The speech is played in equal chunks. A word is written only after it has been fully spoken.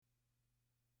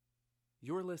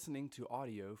You're listening to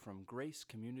audio from Grace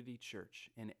Community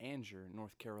Church in Anger,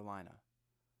 North Carolina.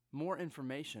 More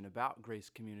information about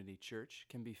Grace Community Church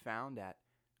can be found at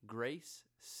graceccnc.org.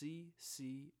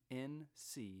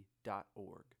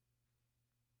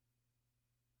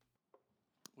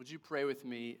 Would you pray with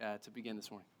me to begin this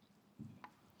morning?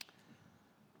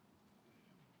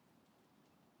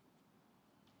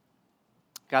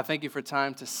 God, thank you for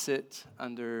time to sit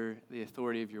under the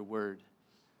authority of your word.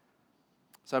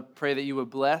 So I pray that you would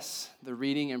bless the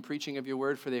reading and preaching of your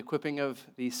word for the equipping of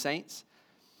these saints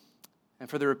and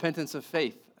for the repentance of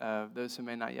faith of those who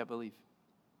may not yet believe.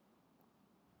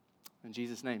 In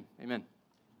Jesus' name, amen.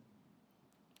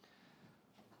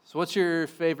 So what's your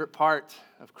favorite part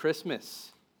of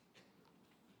Christmas?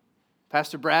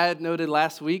 Pastor Brad noted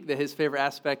last week that his favorite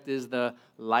aspect is the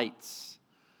lights.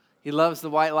 He loves the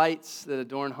white lights that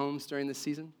adorn homes during this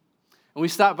season. And we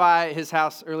stopped by his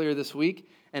house earlier this week,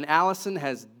 and Allison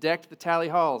has decked the tally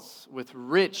halls with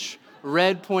rich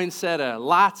red poinsettia,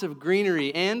 lots of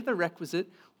greenery, and the requisite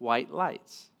white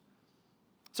lights.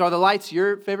 So are the lights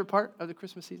your favorite part of the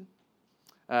Christmas season?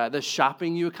 The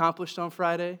shopping you accomplished on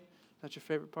Friday, that's your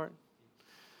favorite part?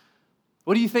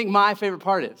 What do you think my favorite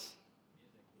part is?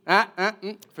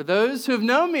 For those who have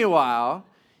known me a while,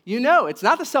 you know it's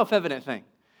not the self-evident thing.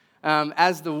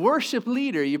 As the worship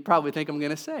leader, you probably think I'm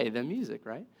going to say the music,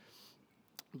 right?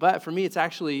 But for me, it's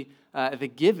actually the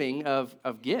giving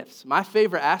of gifts. My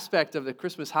favorite aspect of the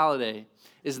Christmas holiday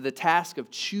is the task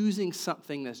of choosing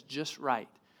something that's just right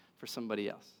for somebody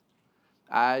else.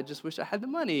 I just wish I had the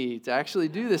money to actually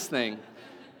do this thing.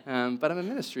 But I'm in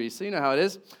ministry, so you know how it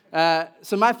is.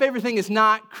 So my favorite thing is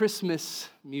not Christmas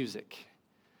music.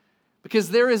 Because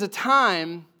there is a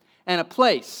time and a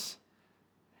place.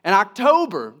 And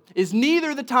October is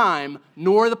neither the time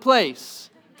nor the place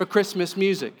for Christmas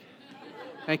music.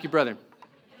 Thank you, brother.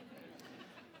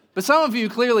 But some of you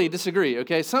clearly disagree,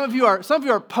 okay? Some of you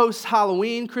are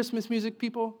post-Halloween Christmas music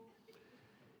people.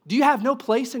 Do you have no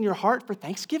place in your heart for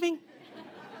Thanksgiving?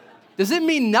 Does it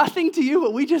mean nothing to you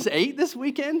what we just ate this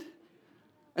weekend?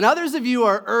 And others of you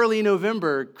are early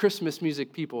November Christmas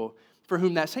music people for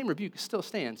whom that same rebuke still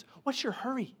stands. What's your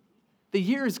hurry? The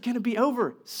year is going to be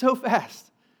over so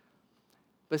fast.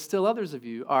 But still others of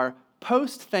you are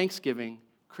post-Thanksgiving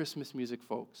Christmas music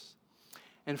folks.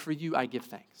 And for you, I give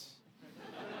thanks.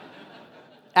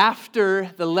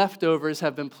 After the leftovers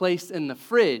have been placed in the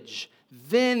fridge,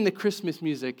 then the Christmas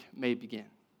music may begin.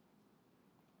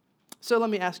 So let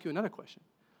me ask you another question.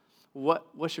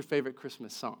 What's your favorite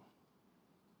Christmas song?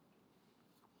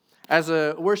 As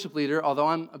a worship leader, although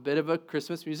I'm a bit of a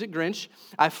Christmas music Grinch,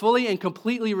 I fully and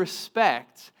completely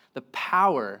respect the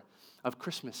power of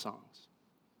Christmas songs.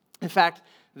 In fact,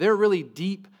 they're really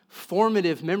deep,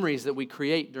 formative memories that we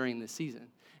create during this season,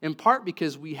 in part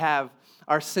because we have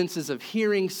our senses of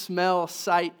hearing, smell,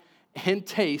 sight, and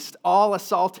taste all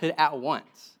assaulted at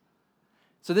once.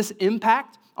 So this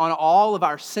impact on all of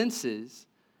our senses,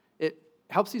 it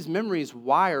helps these memories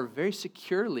wire very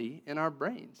securely in our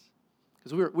brains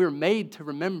because we were made to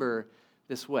remember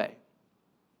this way.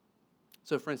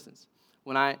 So for instance,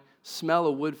 when I smell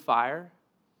a wood fire,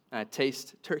 and I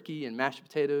taste turkey and mashed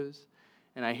potatoes,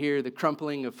 and I hear the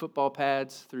crumpling of football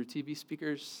pads through TV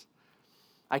speakers,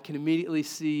 I can immediately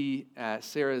see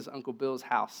Sarah's Uncle Bill's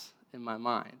house in my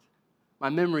mind. My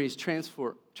memories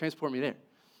transport me there.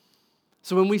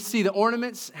 So when we see the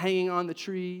ornaments hanging on the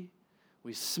tree,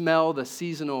 we smell the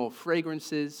seasonal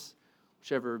fragrances,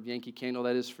 whichever Yankee Candle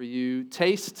that is for you,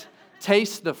 taste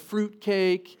the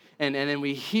fruitcake, and then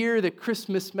we hear the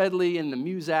Christmas medley and the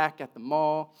muzak at the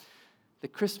mall. The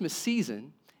Christmas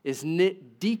season is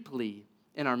knit deeply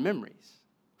in our memories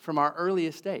from our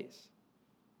earliest days.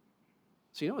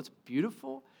 So you know what's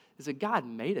beautiful is that God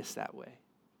made us that way.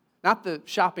 Not the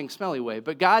shopping, smelly way,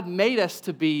 but God made us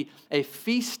to be a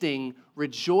feasting,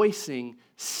 rejoicing,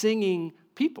 singing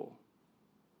people.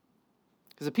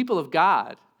 Because the people of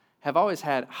God have always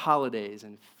had holidays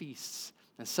and feasts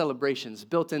and celebrations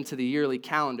built into the yearly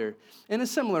calendar in a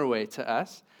similar way to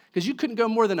us. Because you couldn't go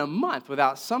more than a month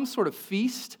without some sort of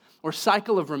feast or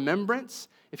cycle of remembrance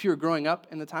if you were growing up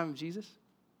in the time of Jesus.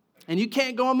 And you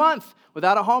can't go a month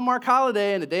without a Hallmark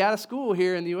holiday and a day out of school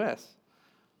here in the U.S.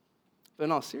 But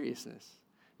in all seriousness,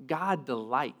 God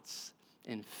delights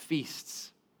in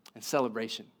feasts and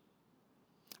celebration.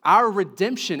 Our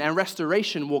redemption and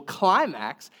restoration will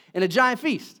climax in a giant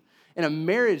feast, in a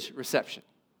marriage reception.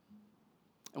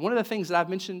 And one of the things that I've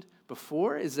mentioned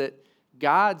before is that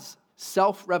God's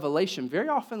self-revelation very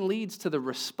often leads to the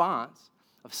response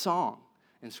of song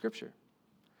in Scripture.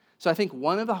 So I think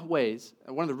one of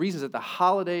the reasons that the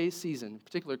holiday season, in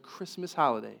particular Christmas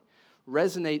holiday,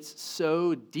 resonates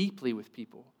so deeply with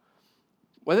people,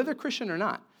 whether they're Christian or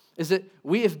not, is that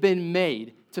we have been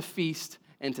made to feast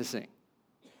and to sing.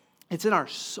 It's in our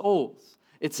souls.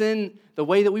 It's in the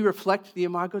way that we reflect the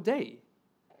Imago Dei.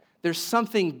 There's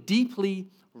something deeply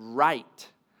right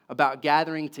about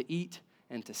gathering to eat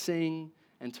and to sing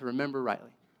and to remember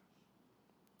rightly.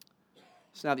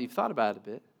 So now that you've thought about it a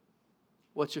bit,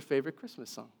 what's your favorite Christmas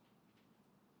song?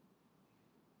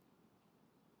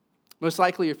 Most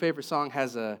likely your favorite song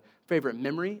has a favorite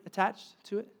memory attached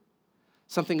to it.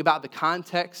 Something about the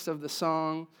context of the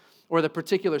song or the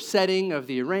particular setting of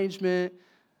the arrangement,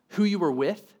 who you were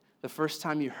with the first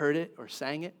time you heard it or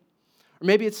sang it. Or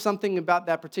maybe it's something about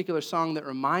that particular song that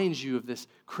reminds you of this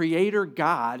creator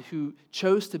God who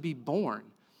chose to be born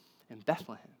in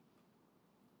Bethlehem.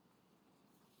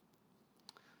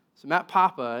 So Matt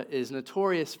Papa is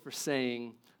notorious for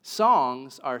saying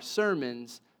songs are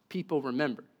sermons people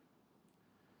remember.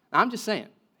 Now, I'm just saying.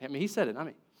 I mean, he said it, not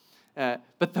me.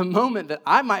 But the moment that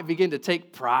I might begin to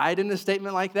take pride in a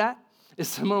statement like that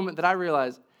is the moment that I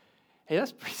realize, hey,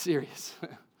 that's pretty serious.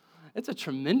 It's a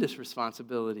tremendous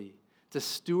responsibility to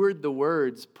steward the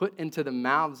words put into the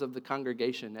mouths of the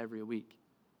congregation every week.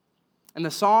 And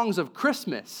the songs of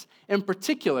Christmas, in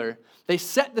particular, they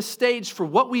set the stage for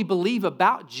what we believe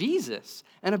about Jesus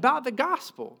and about the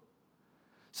gospel.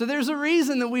 So there's a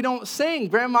reason that we don't sing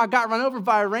 "Grandma Got Run Over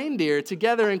by a Reindeer"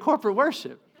 together in corporate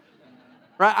worship.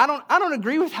 Right? I don't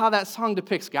agree with how that song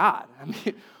depicts God. I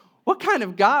mean, what kind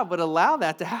of God would allow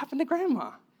that to happen to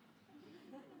Grandma?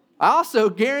 I also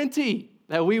guarantee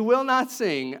that we will not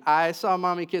sing "I Saw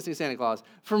Mommy Kissing Santa Claus"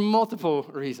 for multiple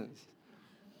reasons.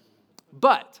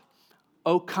 But,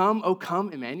 O come,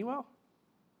 Emmanuel,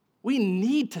 we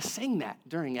need to sing that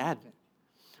during Advent.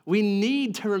 We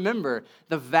need to remember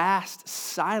the vast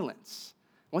silence,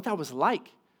 what that was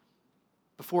like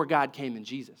before God came in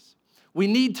Jesus. We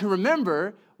need to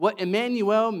remember what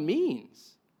Emmanuel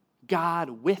means, God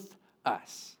with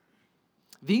us.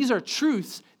 These are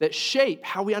truths that shape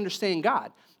how we understand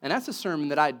God. And that's a sermon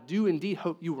that I do indeed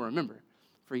hope you will remember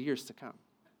for years to come.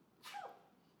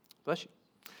 Bless you.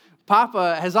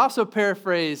 Papa has also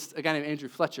paraphrased a guy named Andrew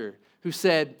Fletcher who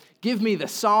said, "Give me the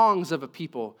songs of a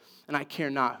people, and I care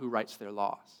not who writes their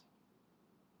laws."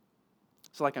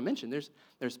 So like I mentioned,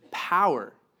 there's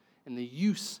power in the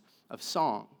use of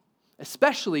song,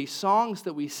 especially songs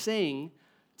that we sing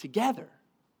together.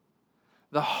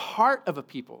 The heart of a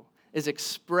people is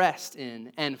expressed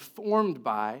in and formed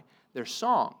by their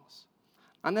songs,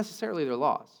 not necessarily their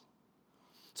laws.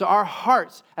 So our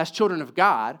hearts as children of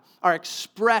God are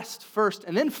expressed first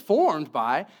and then formed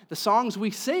by the songs we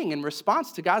sing in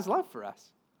response to God's love for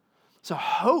us. So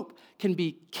hope can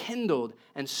be kindled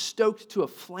and stoked to a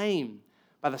flame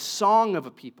by the song of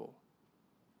a people.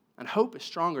 And hope is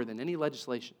stronger than any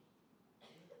legislation.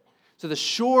 So the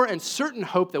sure and certain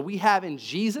hope that we have in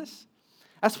Jesus,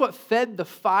 that's what fed the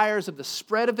fires of the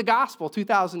spread of the gospel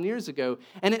 2,000 years ago,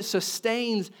 and it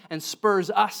sustains and spurs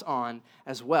us on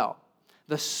as well.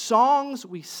 The songs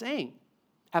we sing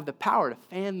have the power to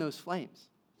fan those flames.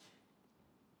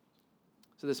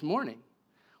 So this morning,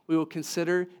 we will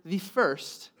consider the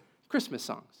first Christmas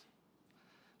songs.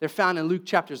 They're found in Luke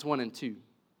chapters 1 and 2. And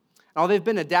while they've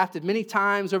been adapted many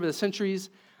times over the centuries,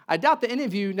 I doubt that any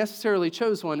of you necessarily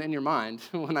chose one in your mind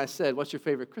when I said, "What's your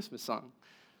favorite Christmas song?"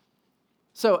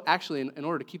 So actually, in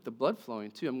order to keep the blood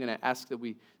flowing too, I'm going to ask that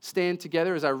we stand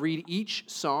together as I read each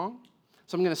song.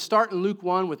 So I'm going to start in Luke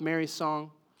 1 with Mary's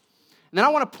song. And then I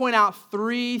want to point out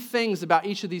 3 things about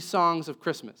each of these songs of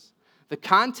Christmas: the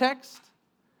context,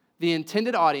 the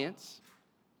intended audience,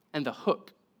 and the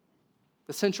hook,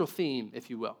 the central theme, if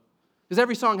you will. Because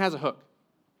every song has a hook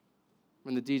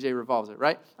when the DJ revolves it,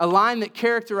 right? A line that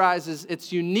characterizes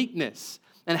its uniqueness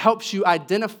and helps you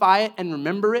identify it and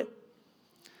remember it.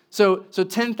 So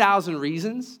 10,000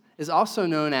 Reasons is also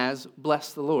known as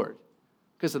 "Bless the Lord"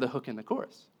 because of the hook in the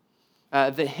chorus.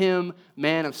 The hymn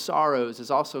 "Man of Sorrows" is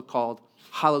also called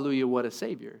 "Hallelujah, What a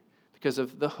Savior" because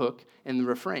of the hook in the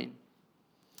refrain.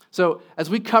 So as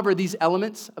we cover these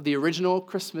elements of the original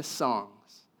Christmas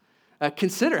songs,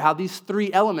 consider how these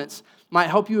 3 elements might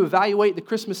help you evaluate the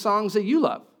Christmas songs that you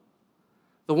love,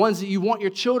 the ones that you want your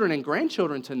children and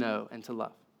grandchildren to know and to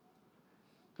love.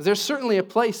 Because there's certainly a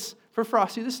place for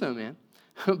Frosty the Snowman,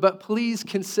 but please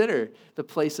consider the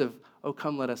place of "Oh,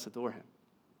 come, let us adore him."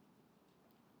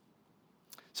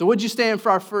 So would you stand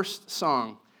for our first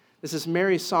song? This is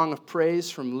Mary's song of praise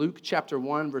from Luke chapter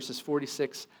 1, verses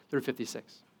 46 through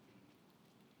 56.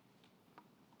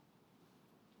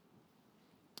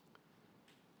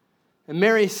 And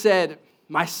Mary said,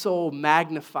 "My soul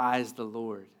magnifies the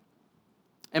Lord,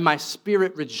 and my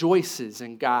spirit rejoices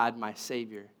in God my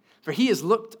Savior, for he has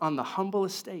looked on the humble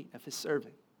estate of his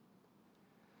servant.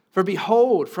 For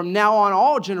behold, from now on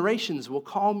all generations will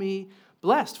call me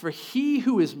blessed, for he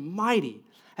who is mighty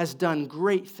has done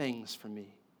great things for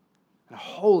me, and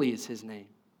holy is his name.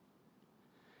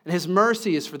 And his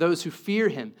mercy is for those who fear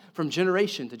him from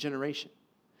generation to generation.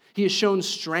 He has shown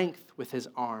strength with his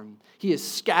arm. He has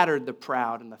scattered the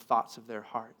proud in the thoughts of their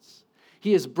hearts.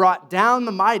 He has brought down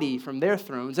the mighty from their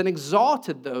thrones and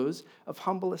exalted those of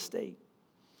humble estate.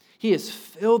 He has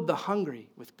filled the hungry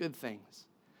with good things,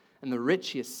 and the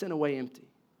rich he has sent away empty.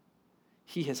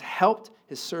 He has helped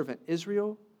his servant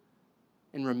Israel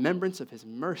in remembrance of his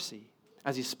mercy,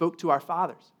 as he spoke to our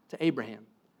fathers, to Abraham,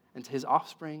 and to his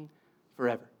offspring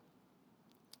forever.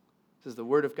 This is the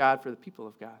word of God for the people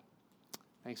of God.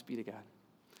 Thanks be to God.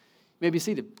 You may be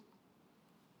seated.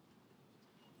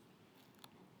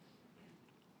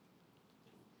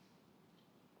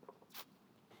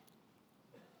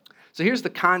 So here's the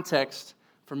context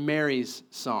for Mary's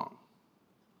song.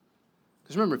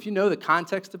 Because remember, if you know the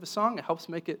context of a song, it helps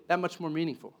make it that much more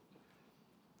meaningful.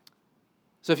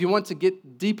 So if you want to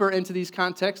get deeper into these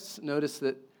contexts, notice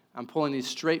that I'm pulling these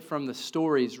straight from the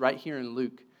stories right here in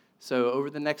Luke. So over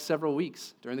the next several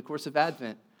weeks, during the course of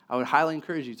Advent, I would highly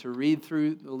encourage you to read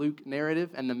through the Luke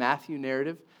narrative and the Matthew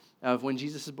narrative of when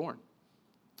Jesus is born.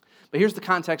 But here's the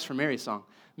context for Mary's song.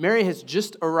 Mary has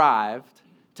just arrived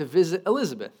to visit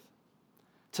Elizabeth,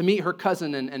 to meet her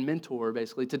cousin and mentor,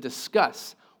 basically, to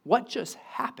discuss what just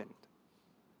happened.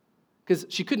 Because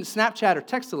she couldn't Snapchat or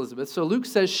text Elizabeth, so Luke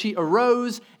says she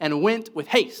arose and went with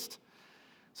haste.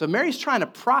 So Mary's trying to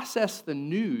process the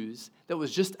news that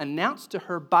was just announced to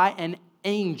her by an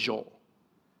angel.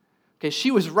 Okay,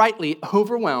 she was rightly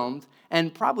overwhelmed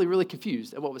and probably really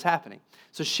confused at what was happening.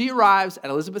 So she arrives at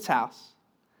Elizabeth's house,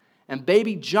 and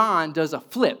baby John does a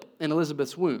flip in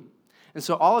Elizabeth's womb. And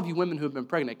so all of you women who have been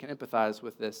pregnant can empathize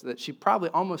with this, that she probably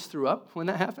almost threw up when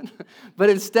that happened. But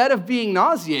instead of being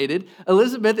nauseated,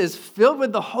 Elizabeth is filled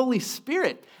with the Holy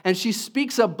Spirit, and she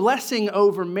speaks a blessing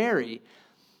over Mary.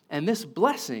 And this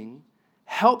blessing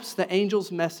helps the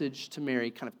angel's message to Mary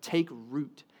kind of take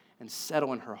root and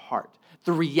settle in her heart.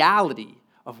 The reality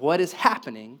of what is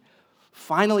happening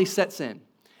finally sets in.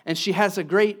 And she has a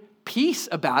great peace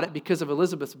about it because of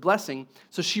Elizabeth's blessing,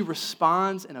 so she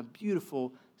responds in a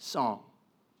beautiful song.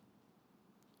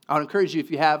 I would encourage you,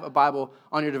 if you have a Bible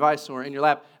on your device or in your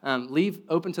lap, leave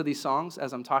open to these songs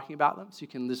as I'm talking about them so you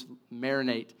can just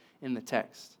marinate in the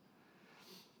text.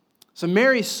 So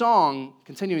Mary's song,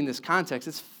 continuing this context,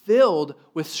 is filled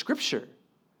with Scripture.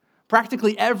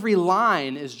 Practically every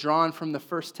line is drawn from the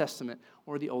First Testament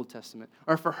or the Old Testament,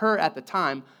 or for her at the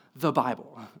time, the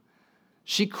Bible.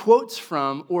 She quotes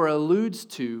from or alludes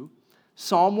to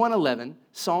Psalm 111,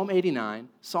 Psalm 89,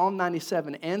 Psalm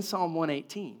 97, and Psalm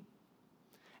 118.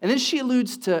 And then she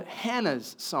alludes to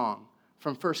Hannah's song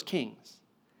from 1 Kings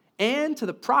and to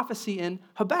the prophecy in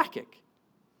Habakkuk.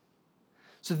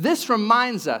 So this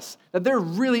reminds us that there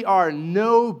really are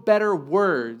no better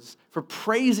words for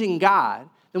praising God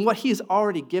than what he has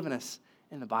already given us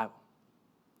in the Bible.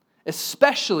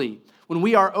 Especially when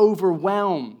we are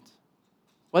overwhelmed,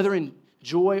 whether in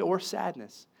joy or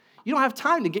sadness. You don't have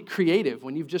time to get creative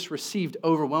when you've just received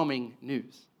overwhelming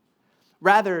news.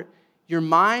 Rather, your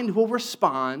mind will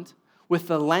respond with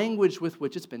the language with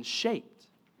which it's been shaped.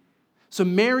 So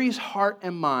Mary's heart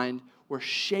and mind were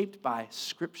shaped by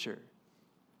Scripture.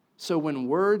 So when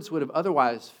words would have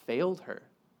otherwise failed her,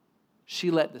 she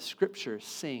let the Scripture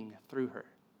sing through her.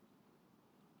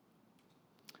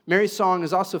 Mary's song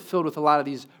is also filled with a lot of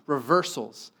these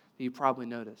reversals that you probably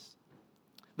noticed.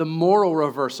 The moral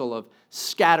reversal of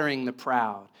scattering the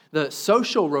proud, the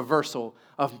social reversal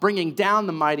of bringing down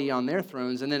the mighty on their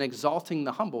thrones and then exalting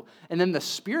the humble, and then the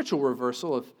spiritual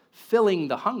reversal of filling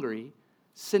the hungry,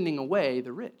 sending away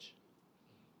the rich.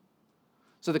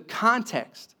 So the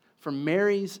context for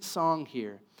Mary's song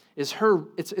here is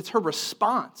it's her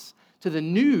response to the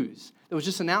news that was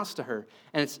just announced to her,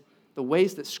 and it's the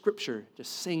ways that Scripture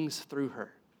just sings through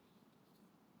her.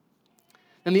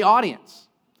 And the audience.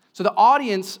 So the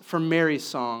audience for Mary's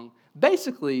song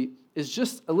basically is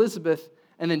just Elizabeth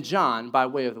and then John by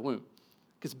way of the womb.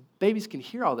 Because babies can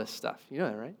hear all this stuff. You know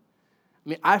that, right? I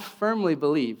mean, I firmly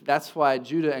believe that's why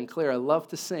Judah and Clara love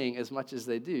to sing as much as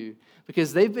they do,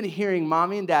 because they've been hearing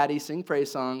mommy and daddy sing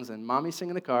praise songs and mommy sing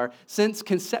in the car since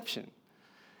conception.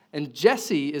 And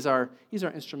Jesse he's our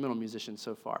instrumental musician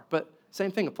so far, but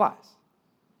same thing applies.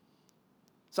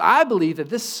 So I believe that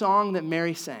this song that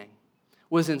Mary sang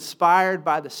was inspired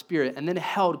by the Spirit and then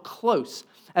held close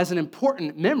as an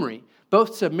important memory,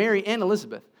 both to Mary and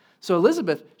Elizabeth, So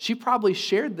Elizabeth, she probably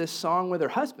shared this song with her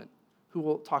husband, who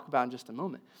we'll talk about in just a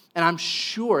moment. And I'm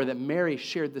sure that Mary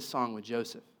shared this song with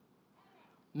Joseph.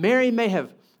 Mary may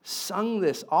have sung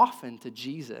this often to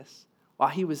Jesus while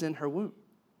he was in her womb.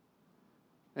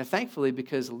 And thankfully,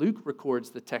 because Luke records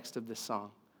the text of this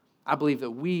song, I believe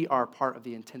that we are part of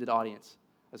the intended audience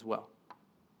as well.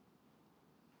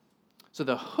 So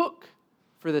the hook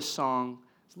for this song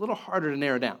is a little harder to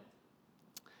narrow down.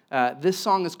 This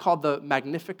song is called the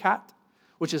Magnificat,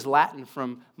 which is Latin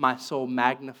from "my soul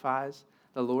magnifies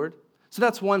the Lord." So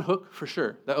that's one hook for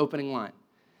sure, the opening line.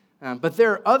 But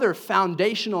there are other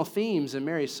foundational themes in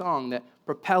Mary's song that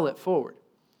propel it forward.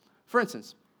 For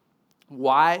instance,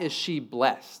 why is she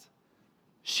blessed?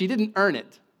 She didn't earn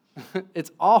it.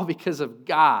 It's all because of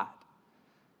God.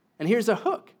 And here's a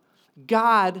hook.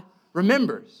 God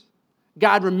remembers.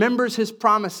 God remembers his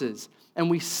promises. And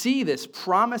we see this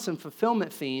promise and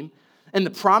fulfillment theme in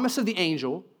the promise of the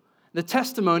angel, the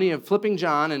testimony of flipping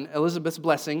John and Elizabeth's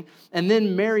blessing, and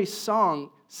then Mary's song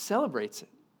celebrates it.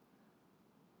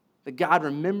 That God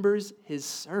remembers his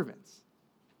servants.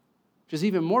 Which is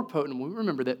even more potent when we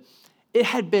remember that it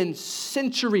had been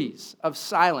centuries of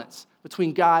silence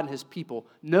between God and his people.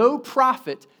 No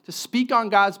prophet to speak on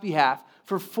God's behalf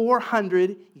for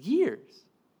 400 years.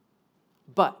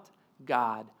 But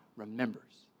God remembers.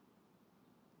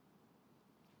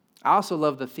 I also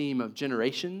love the theme of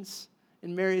generations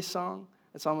in Mary's song.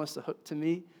 It's almost a hook to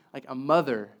me, like a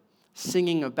mother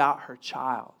singing about her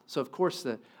child. So, of course,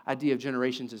 the idea of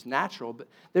generations is natural, but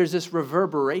there's this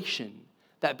reverberation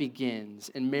that begins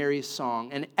in Mary's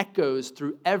song and echoes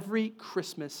through every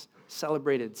Christmas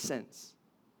celebrated since.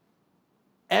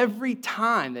 Every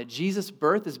time that Jesus'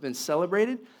 birth has been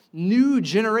celebrated, new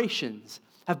generations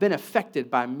have been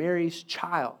affected by Mary's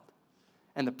child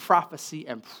and the prophecy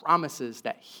and promises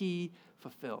that he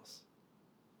fulfills.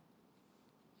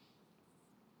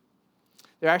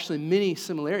 There are actually many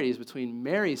similarities between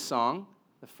Mary's song,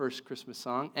 the first Christmas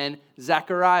song, and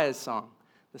Zechariah's song,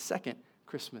 the second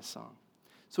Christmas song.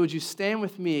 So would you stand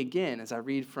with me again as I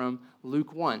read from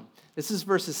Luke 1? This is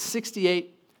verses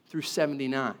 68 through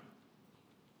 79.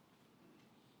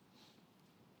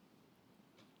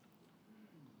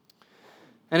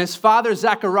 And his father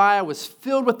Zechariah was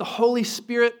filled with the Holy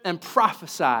Spirit and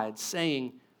prophesied,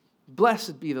 saying,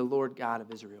 "Blessed be the Lord God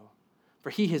of Israel,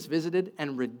 for he has visited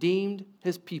and redeemed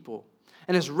his people,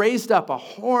 and has raised up a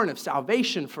horn of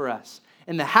salvation for us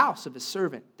in the house of his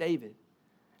servant David,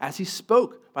 as he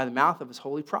spoke by the mouth of his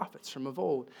holy prophets from of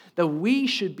old, that we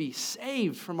should be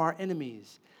saved from our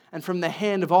enemies and from the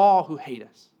hand of all who hate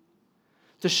us,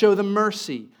 to show the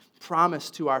mercy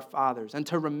promised to our fathers, and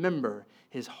to remember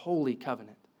his holy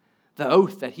covenant, the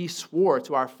oath that he swore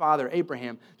to our father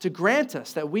Abraham, to grant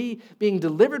us that we, being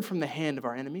delivered from the hand of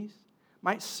our enemies,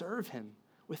 might serve him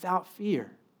without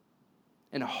fear,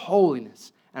 in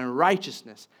holiness and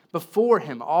righteousness before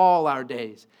him all our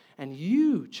days. And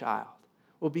you, child,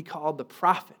 will be called the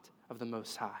prophet of the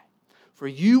Most High. For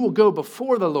you will go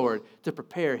before the Lord to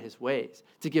prepare his ways,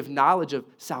 to give knowledge of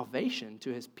salvation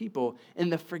to his people in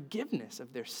the forgiveness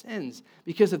of their sins,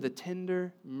 because of the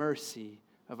tender mercy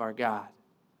of our God,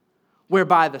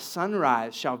 whereby the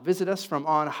sunrise shall visit us from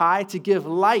on high, to give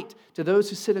light to those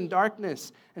who sit in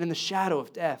darkness and in the shadow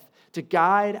of death, to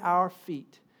guide our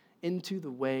feet into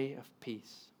the way of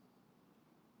peace."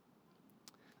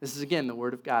 This is again the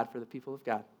word of God for the people of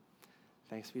God.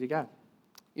 Thanks be to God.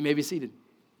 You may be seated.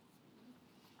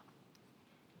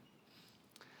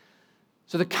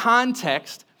 So the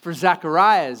context for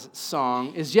Zechariah's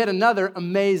song is yet another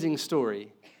amazing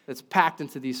story that's packed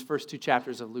into these first two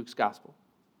chapters of Luke's gospel.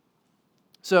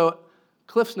 So,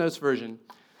 Cliff's Notes version,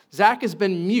 Zach has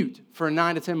been mute for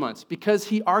 9 to 10 months because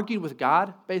he argued with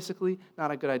God, basically,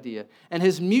 not a good idea. And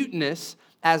his muteness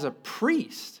as a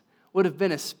priest would have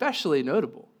been especially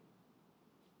notable.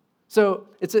 So,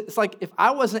 it's like if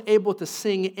I wasn't able to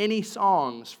sing any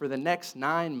songs for the next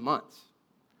 9 months,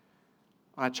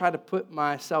 when I try to put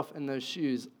myself in those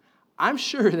shoes, I'm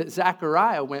sure that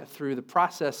Zechariah went through the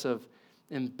process of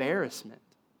embarrassment,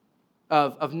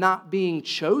 of not being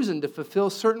chosen to fulfill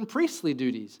certain priestly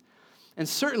duties. And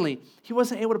certainly, he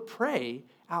wasn't able to pray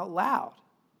out loud.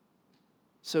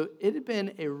 So it had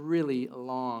been a really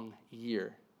long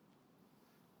year.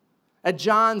 At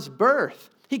John's birth,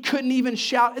 he couldn't even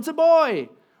shout, "It's a boy,"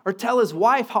 or tell his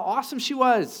wife how awesome she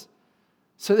was.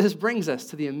 So this brings us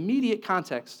to the immediate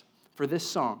context for this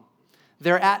song.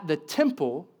 They're at the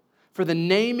temple for the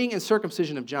naming and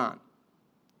circumcision of John.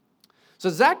 So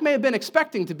Zach may have been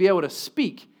expecting to be able to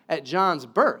speak at John's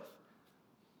birth.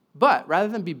 But rather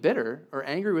than be bitter or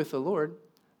angry with the Lord,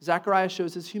 Zechariah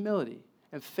shows his humility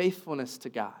and faithfulness to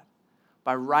God,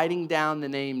 by writing down the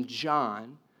name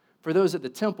John for those at the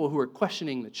temple who were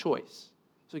questioning the choice.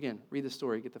 So again, read the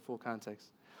story, get the full context.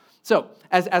 So,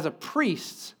 as a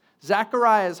priest,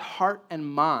 Zechariah's heart and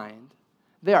mind,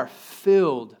 they are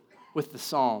filled with the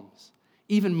Psalms,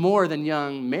 even more than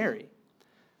young Mary.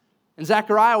 And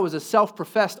Zechariah was a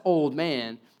self-professed old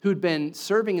man who'd been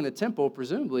serving in the temple,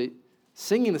 presumably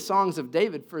singing the songs of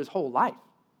David for his whole life.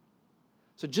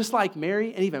 So just like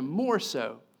Mary, and even more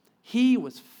so, he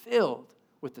was filled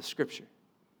with the Scripture.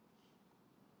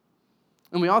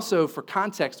 And we also, for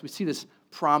context, we see this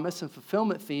promise and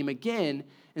fulfillment theme again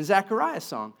in Zechariah's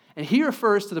song. And he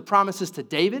refers to the promises to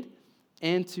David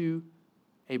and to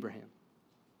Abraham.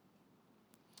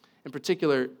 In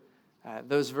particular,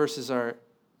 those verses are,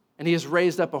 and he has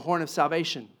raised up a horn of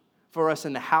salvation for us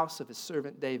in the house of his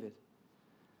servant David.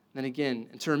 And then again,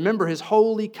 and to remember his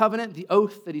holy covenant, the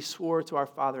oath that he swore to our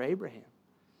father Abraham.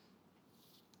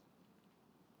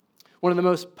 One of the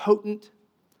most potent,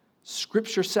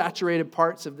 Scripture-saturated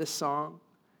parts of this song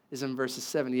is in verses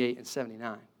 78 and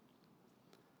 79.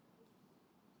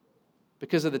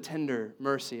 Because of the tender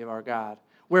mercy of our God,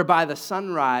 whereby the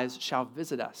sunrise shall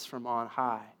visit us from on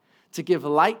high, to give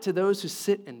light to those who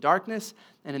sit in darkness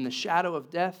and in the shadow of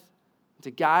death, and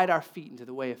to guide our feet into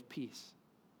the way of peace.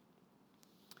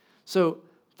 So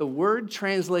the word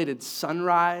translated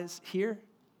sunrise here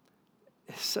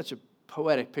is such a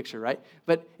poetic picture, right?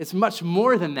 But it's much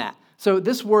more than that. So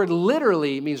this word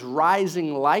literally means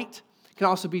rising light. It can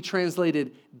also be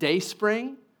translated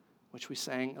dayspring, which we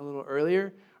sang a little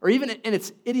earlier, or even in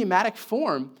its idiomatic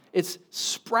form, it's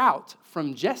sprout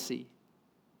from Jesse.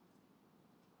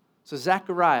 So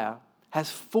Zechariah has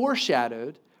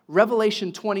foreshadowed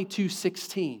Revelation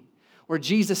 22:16, where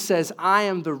Jesus says, I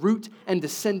am the root and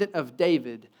descendant of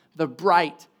David, the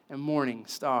bright and morning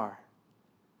star.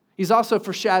 He's also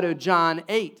foreshadowed John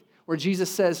 8, where Jesus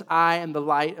says, I am the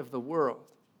light of the world.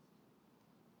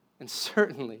 And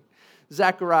certainly,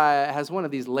 Zechariah has one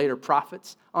of these later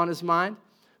prophets on his mind,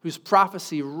 whose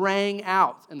prophecy rang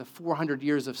out in the 400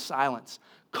 years of silence,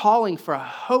 calling for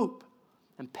hope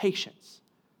and patience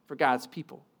for God's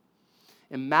people.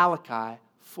 In Malachi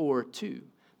 4:2,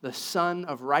 the Son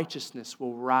of Righteousness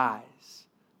will rise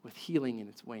with healing in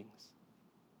its wings.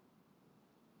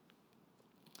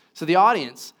 So the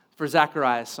audience for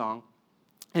Zechariah's song,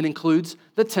 it includes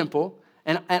the temple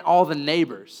and all the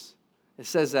neighbors. It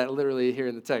says that literally here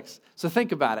in the text. So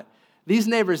think about it. These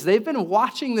neighbors, they've been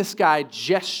watching this guy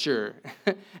gesture,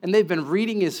 and they've been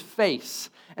reading his face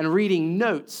and reading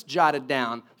notes jotted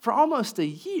down for almost a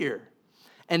year.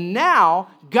 And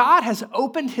now God has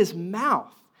opened his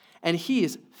mouth, and he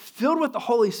is filled with the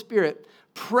Holy Spirit,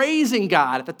 praising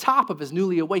God at the top of his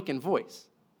newly awakened voice.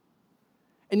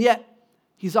 And yet,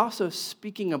 he's also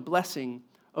speaking a blessing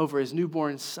over his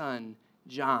newborn son,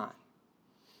 John.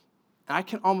 And I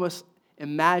can almost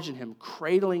imagine him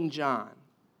cradling John.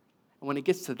 And when it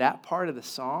gets to that part of the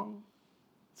song,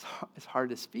 it's hard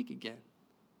to speak again.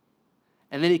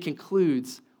 And then he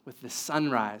concludes with the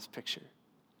sunrise picture.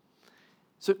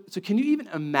 So can you even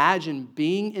imagine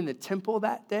being in the temple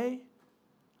that day?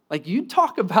 Like, you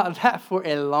talk about that for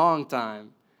a long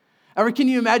time. Or can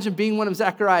you imagine being one of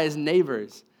Zechariah's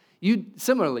neighbors? You'd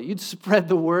spread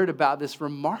the word about this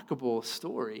remarkable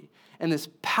story and this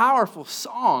powerful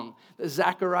song that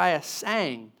Zechariah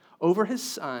sang over his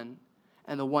son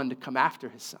and the one to come after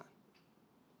his son.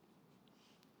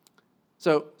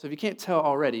 So if you can't tell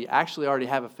already, I actually already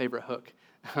have a favorite hook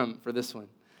for this one.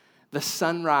 The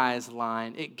sunrise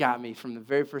line, it got me from the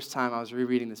very first time I was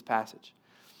rereading this passage.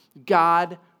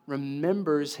 God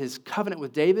remembers his covenant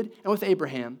with David and with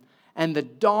Abraham, and the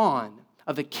dawn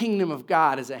of the kingdom of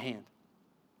God is at hand.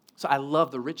 So I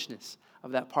love the richness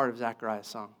of that part of Zechariah's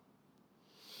song.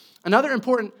 Another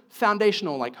important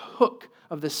foundational hook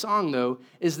of this song, though,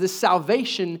 is this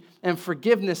salvation and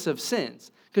forgiveness of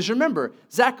sins. Because remember,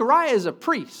 Zechariah is a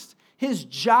priest. His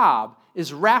job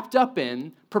is wrapped up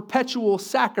in perpetual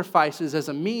sacrifices as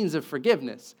a means of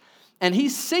forgiveness. And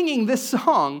he's singing this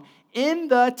song in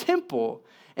the temple.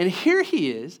 And here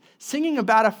he is singing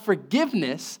about a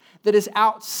forgiveness that is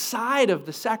outside of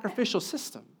the sacrificial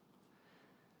system.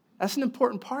 That's an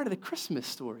important part of the Christmas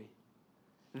story.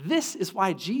 This is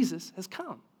why Jesus has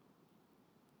come.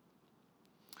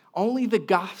 Only the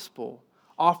gospel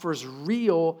offers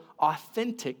real,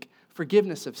 authentic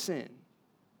forgiveness of sin.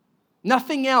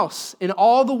 Nothing else in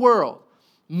all the world,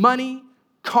 money,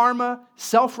 karma,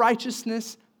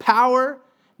 self-righteousness, power,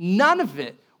 none of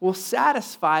it will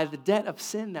satisfy the debt of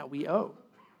sin that we owe.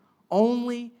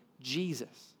 Only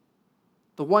Jesus,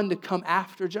 the one to come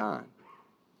after John,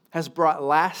 has brought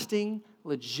lasting,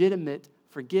 legitimate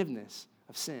forgiveness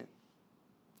of sin.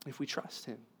 if we trust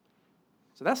him.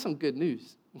 So that's some good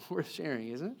news worth sharing,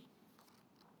 isn't it?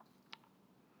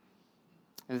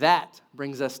 And that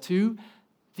brings us to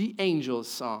the Angels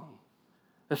song,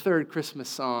 the third Christmas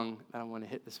song that I want to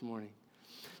hit this morning.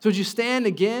 So would you stand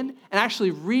again and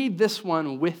actually read this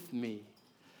one with me?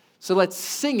 So let's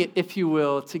sing it, if you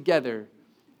will, together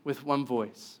with one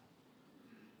voice.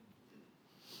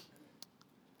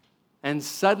 And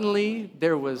suddenly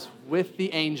there was with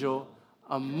the angel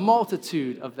a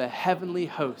multitude of the heavenly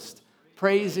host,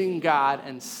 praising God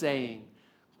and saying,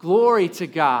 "Glory to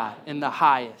God in the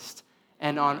highest,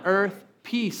 and on earth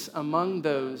peace among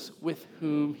those with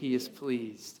whom he is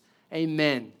pleased."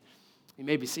 Amen. You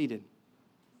may be seated.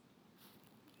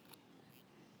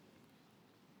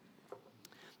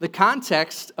 The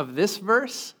context of this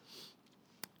verse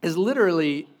is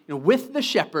literally with the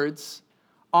shepherds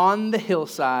on the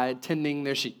hillside tending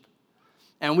their sheep.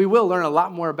 And we will learn a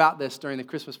lot more about this during the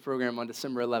Christmas program on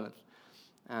December 11th.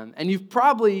 And you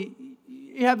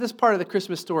have this part of the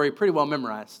Christmas story pretty well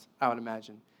memorized, I would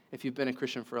imagine, if you've been a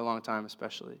Christian for a long time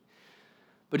especially.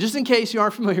 But just in case you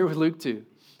aren't familiar with Luke 2,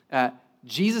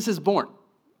 Jesus is born.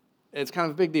 It's kind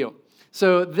of a big deal.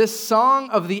 So this song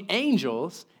of the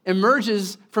angels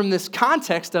emerges from this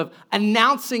context of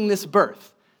announcing this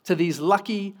birth to these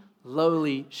lucky,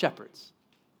 lowly shepherds.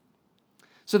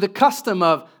 So the custom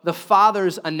of the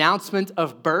father's announcement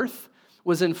of birth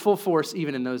was in full force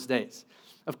even in those days.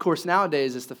 Of course,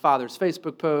 nowadays it's the father's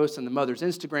Facebook post and the mother's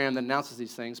Instagram that announces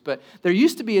these things. But there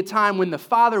used to be a time when the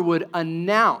father would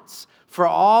announce for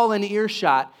all in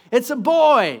earshot, "It's a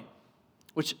boy,"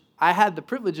 which I had the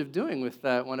privilege of doing with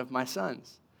one of my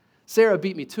sons. Sarah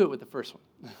beat me to it with the first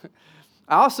one.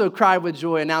 I also cried with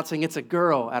joy announcing it's a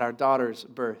girl at our daughter's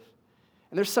birth.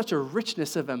 And there's such a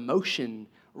richness of emotion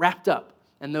wrapped up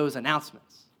in those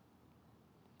announcements.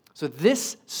 So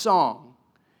this song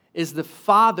is the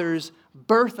Father's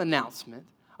birth announcement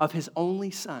of his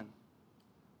only son.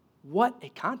 What a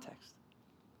context.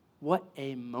 What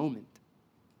a moment.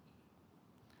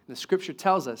 And the scripture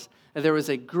tells us that there was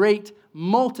a great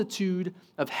multitude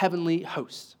of heavenly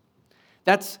hosts.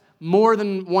 That's more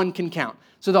than one can count.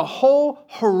 So the whole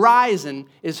horizon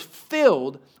is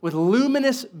filled with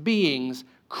luminous beings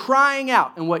crying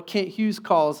out in what Kent Hughes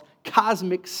calls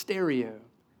cosmic stereo.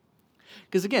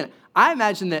 Because again, I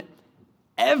imagine that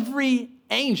every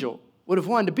angel would have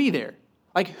wanted to be there.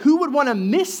 Like, who would want to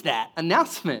miss that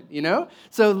announcement,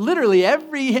 So literally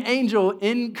every angel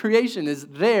in creation is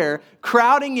there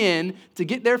crowding in to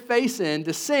get their face in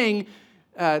to sing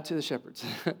to the shepherds.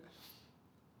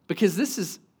 Because this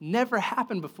has never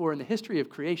happened before in the history of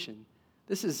creation.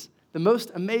 This is the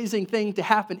most amazing thing to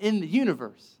happen in the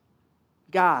universe.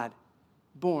 God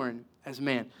born as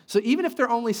man. So even if they're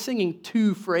only singing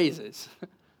 2 phrases,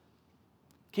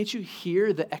 can't you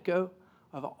hear the echo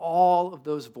of all of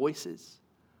those voices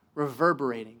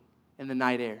reverberating in the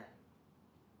night air?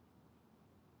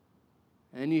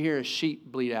 And then you hear a sheep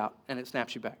bleat out, and it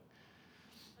snaps you back.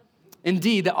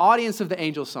 Indeed, the audience of the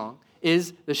angel song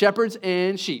is the shepherds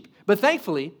and sheep. But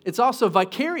thankfully, it's also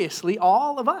vicariously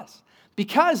all of us,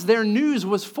 because their news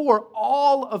was for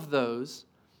all of those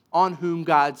on whom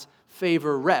God's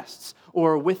favor rests,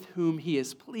 or with whom he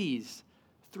is pleased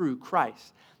through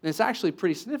Christ. And it's actually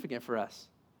pretty significant for us.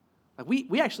 Like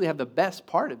we actually have the best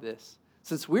part of this,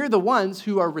 since we're the ones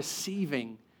who are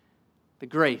receiving the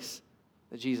grace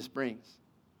that Jesus brings.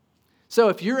 So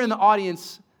if you're in the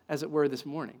audience, as it were, this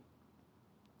morning,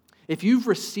 if you've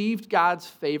received God's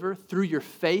favor through your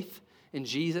faith in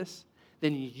Jesus,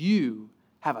 then you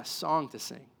have a song to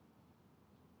sing.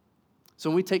 So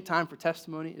when we take time for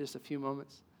testimony in just a few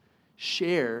moments,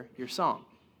 share your song.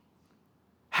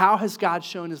 How has God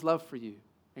shown his love for you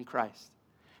in Christ?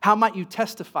 How might you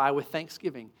testify with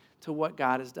thanksgiving to what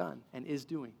God has done and is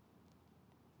doing?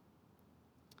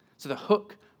 So the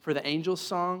hook for the angel's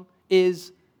song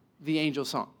is the angel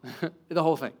song, the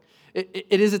whole thing.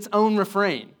 It is its own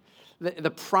refrain.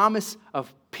 The promise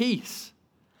of peace.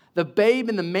 The babe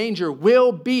in the manger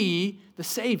will be the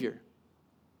Savior.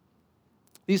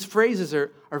 These phrases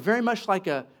are very much like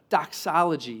a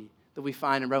doxology that we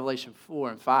find in Revelation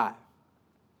 4 and 5.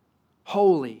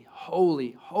 Holy,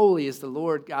 holy, holy is the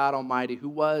Lord God Almighty, who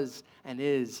was and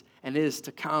is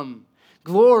to come.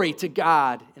 Glory to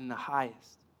God in the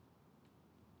highest.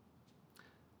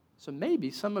 So maybe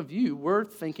some of you were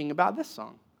thinking about this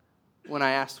song when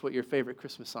I asked what your favorite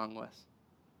Christmas song was.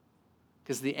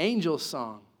 Because the angel's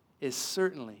song is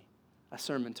certainly a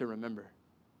sermon to remember.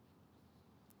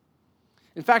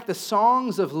 In fact, the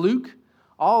songs of Luke,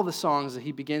 all the songs that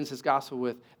he begins his gospel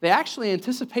with, they actually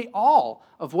anticipate all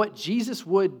of what Jesus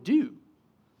would do.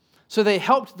 So they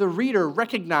helped the reader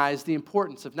recognize the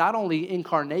importance of not only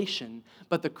incarnation,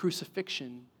 but the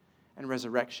crucifixion and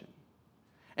resurrection.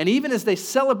 And even as they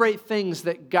celebrate things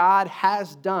that God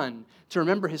has done to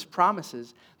remember his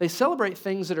promises, they celebrate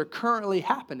things that are currently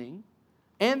happening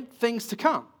and things to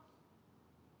come.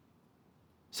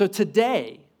 So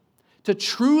today, to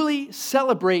truly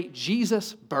celebrate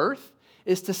Jesus' birth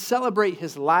is to celebrate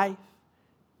his life,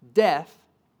 death,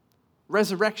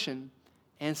 resurrection,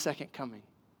 and second coming.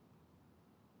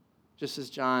 Just as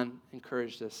John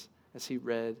encouraged us as he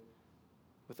read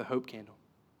with the hope candle.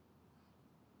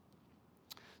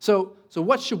 So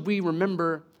what should we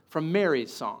remember from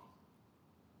Mary's song?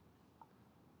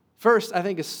 First, I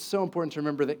think it's so important to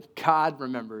remember that God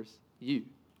remembers you.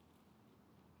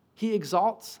 He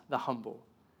exalts the humble.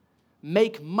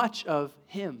 Make much of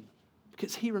him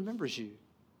because he remembers you.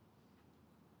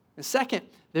 And second,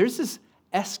 there's this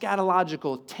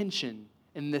eschatological tension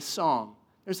in this song.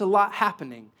 There's a lot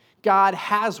happening. God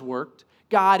has worked,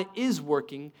 God is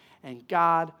working, and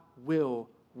God will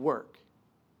work.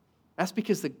 That's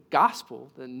because the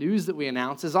gospel, the news that we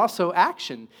announce, is also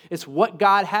action. It's what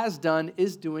God has done,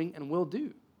 is doing, and will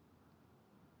do.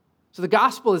 So the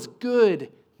gospel is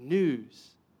good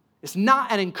news. It's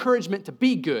not an encouragement to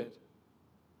be good.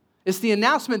 It's the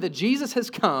announcement that Jesus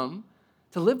has come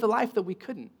to live the life that we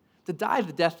couldn't, to die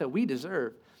the death that we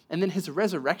deserve. And then his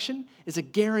resurrection is a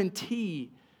guarantee.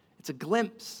 It's a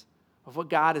glimpse of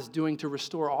what God is doing to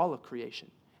restore all of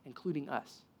creation, including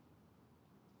us.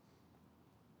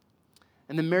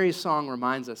 And then Mary's song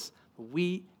reminds us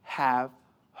we have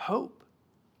hope.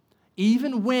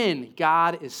 Even when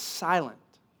God is silent,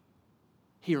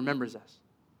 he remembers us.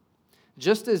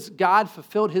 Just as God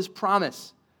fulfilled his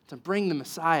promise to bring the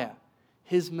Messiah,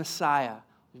 his Messiah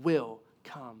will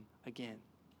come again.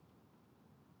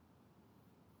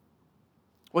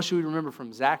 What should we remember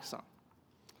from Zach's song?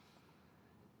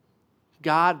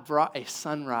 God brought a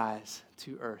sunrise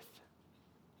to earth.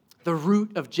 The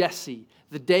root of Jesse,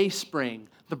 the day spring,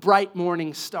 the bright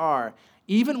morning star.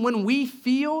 Even when we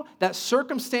feel that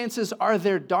circumstances are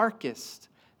their darkest,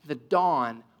 the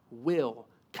dawn will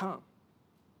come.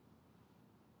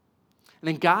 And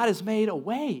then God has made a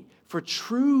way for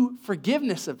true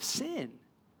forgiveness of sin,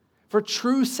 for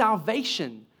true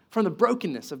salvation from the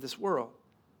brokenness of this world.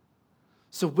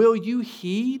 So will you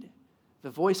heed the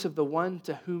voice of the one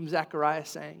to whom Zechariah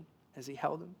sang as he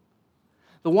held him?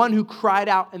 The one who cried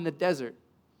out in the desert,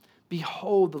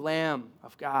 "Behold the Lamb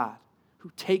of God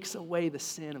who takes away the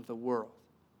sin of the world."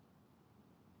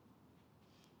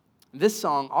 This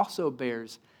song also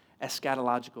bears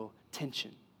eschatological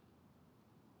tension.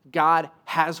 God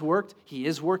has worked, he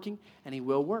is working, and he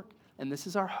will work. And this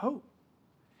is our hope.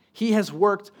 He has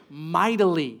worked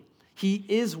mightily. He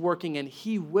is working, and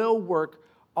he will work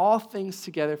all things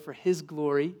together for his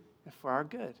glory and for our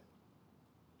good.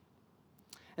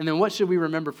 And then what should we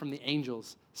remember from the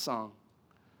angels' song?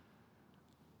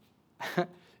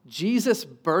 Jesus'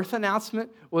 birth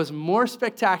announcement was more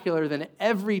spectacular than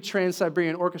every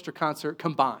Trans-Siberian Orchestra concert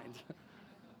combined.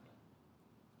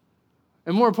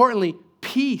 And more importantly,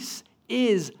 peace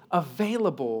is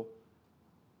available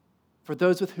for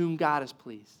those with whom God is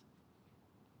pleased.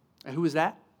 And who is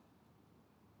that?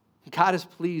 God is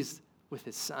pleased with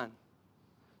his Son.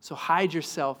 So hide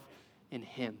yourself in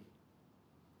him.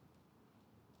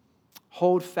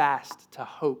 Hold fast to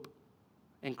hope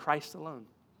in Christ alone.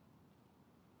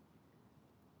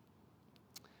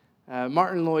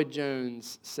 Martin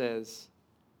Lloyd-Jones says,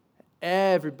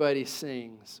 everybody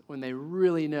sings when they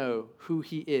really know who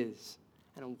he is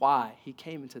and why he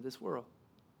came into this world.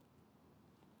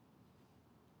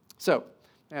 So,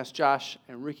 I asked Josh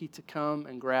and Ricky to come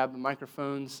and grab the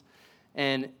microphones.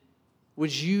 And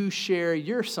would you share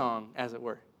your song, as it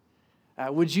were?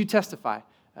 Would you testify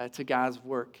to God's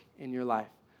work in your life?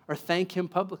 Or thank him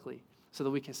publicly so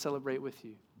that we can celebrate with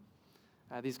you?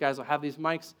 These guys will have these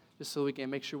mics just so we can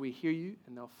make sure we hear you,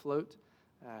 and they'll float.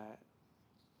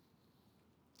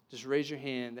 Just raise your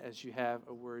hand as you have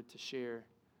a word to share,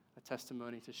 a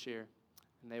testimony to share,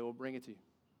 and they will bring it to you.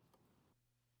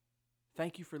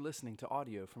 Thank you for listening to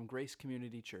audio from Grace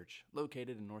Community Church,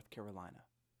 located in North Carolina.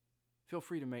 Feel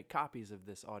free to make copies of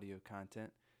this audio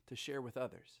content to share with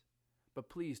others, but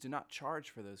please do not charge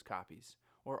for those copies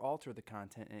or alter the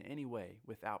content in any way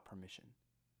without permission.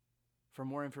 For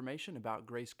more information about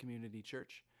Grace Community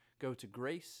Church, go to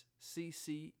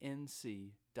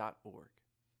graceccnc.org.